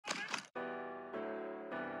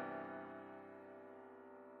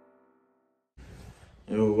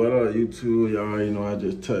Yo, what up, YouTube? Y'all already know I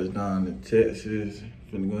just touched down in Texas.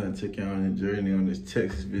 Finna go ahead and take y'all on a journey on this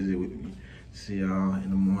Texas visit with me. See y'all in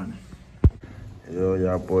the morning. Yo,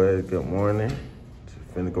 y'all boys, good morning.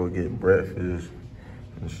 Just finna go get breakfast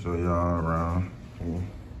and show y'all around.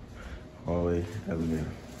 Always having it.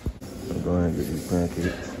 I'm going and get these pancakes.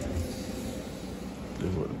 This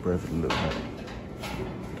is what the breakfast look like.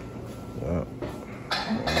 Yup.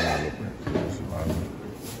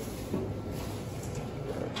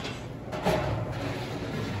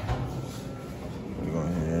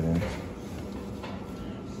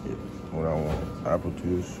 What I want, apple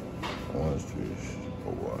juice, orange juice,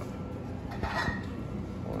 or water.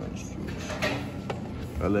 Orange juice.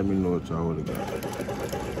 Now let me know what y'all would've got.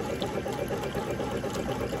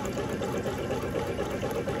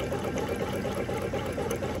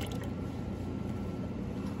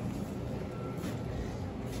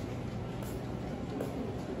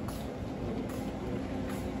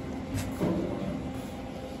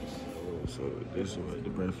 So this is what the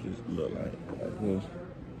breakfast look like this.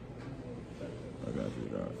 I got you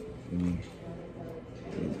out. Maybe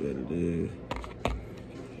better there.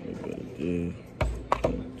 Maybe better there.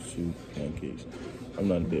 And 2 pancakes. I'm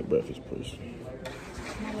not a big breakfast person.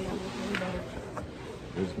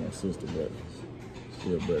 This is my sister's breakfast.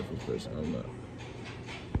 She's a breakfast person. I'm not.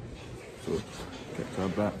 So, catch y'all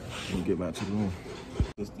back when we get back to the room.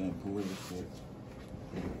 This thing cool as shit.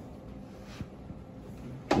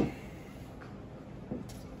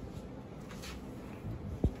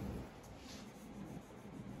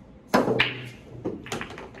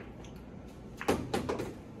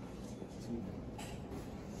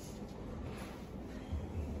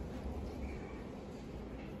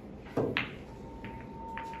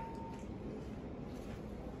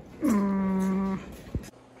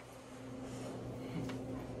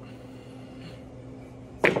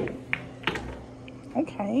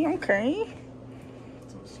 Okay.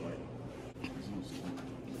 So slight.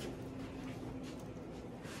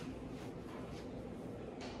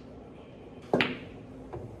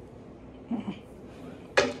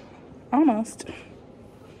 Almost.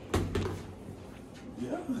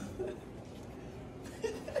 Yeah.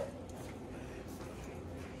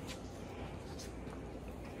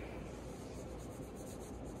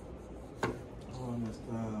 Oh, messed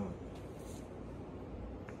up.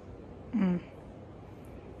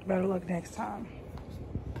 Better luck next time.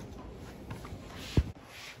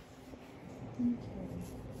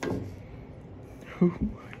 Oh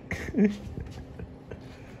my god.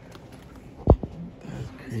 That's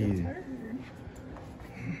crazy.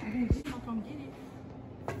 Come get it.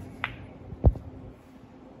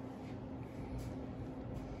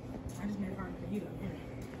 I just made it hard for you up here.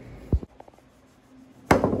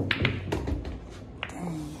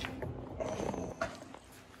 Dang.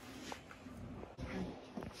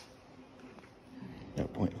 That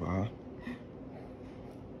 0.5.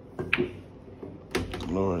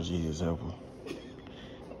 Lord Jesus, help her.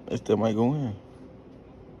 It still might go in.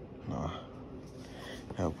 Nah.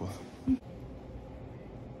 Help her.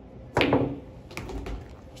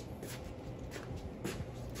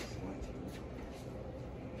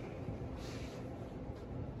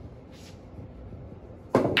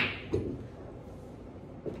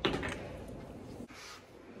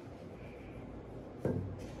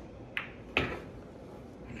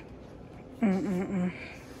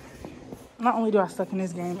 Not only do I suck in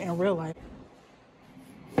this game in real life.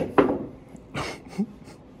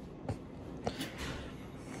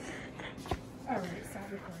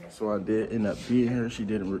 So I did end up beating her. She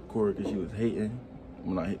didn't record because she was hating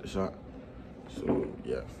when I hit the shot. So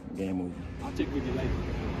yeah, game over. I'll check with you later.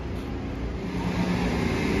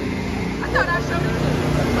 I thought I showed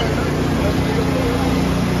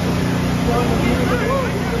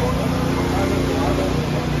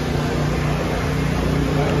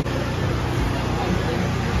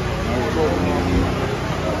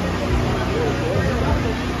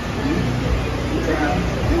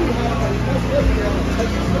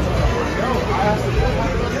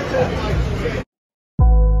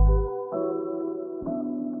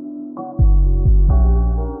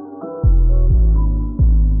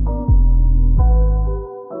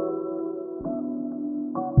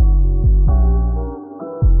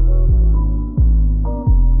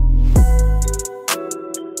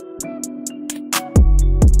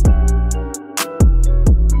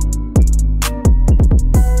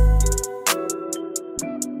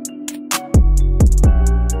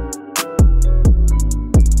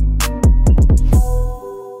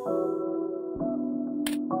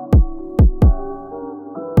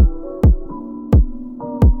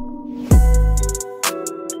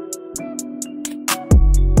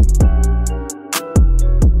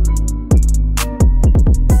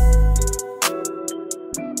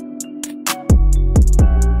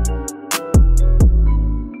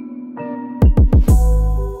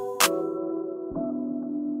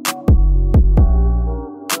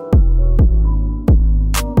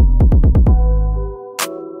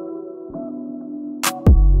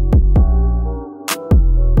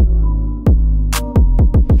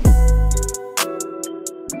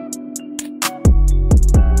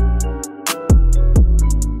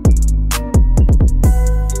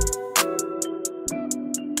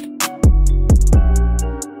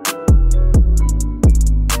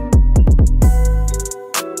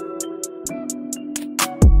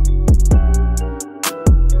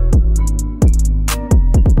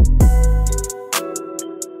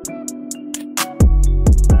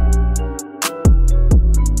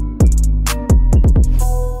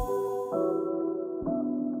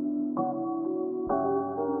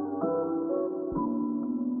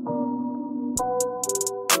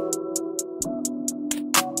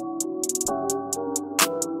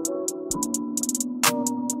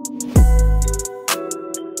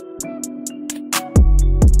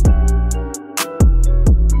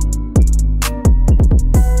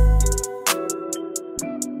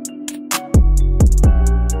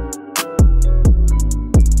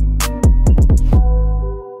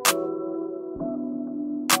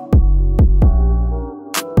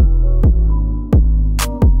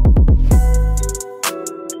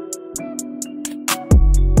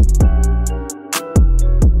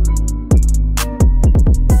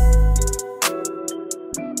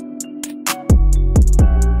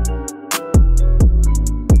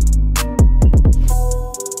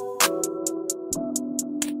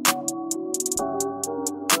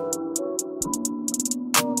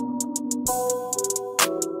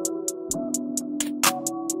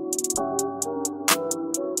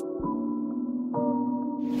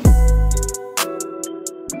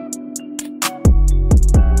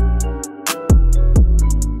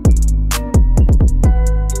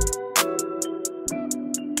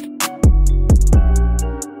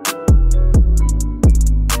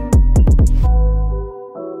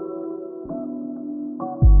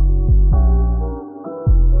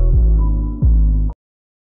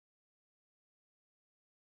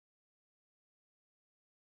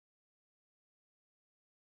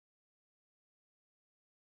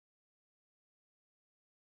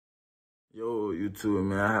YouTube,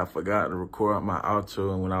 man. I have forgot to record my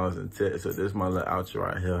outro when I was in Texas. So this is my little outro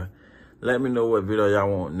right here. Let me know what video y'all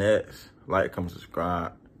want next. Like, comment,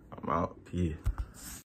 subscribe. I'm out. Peace.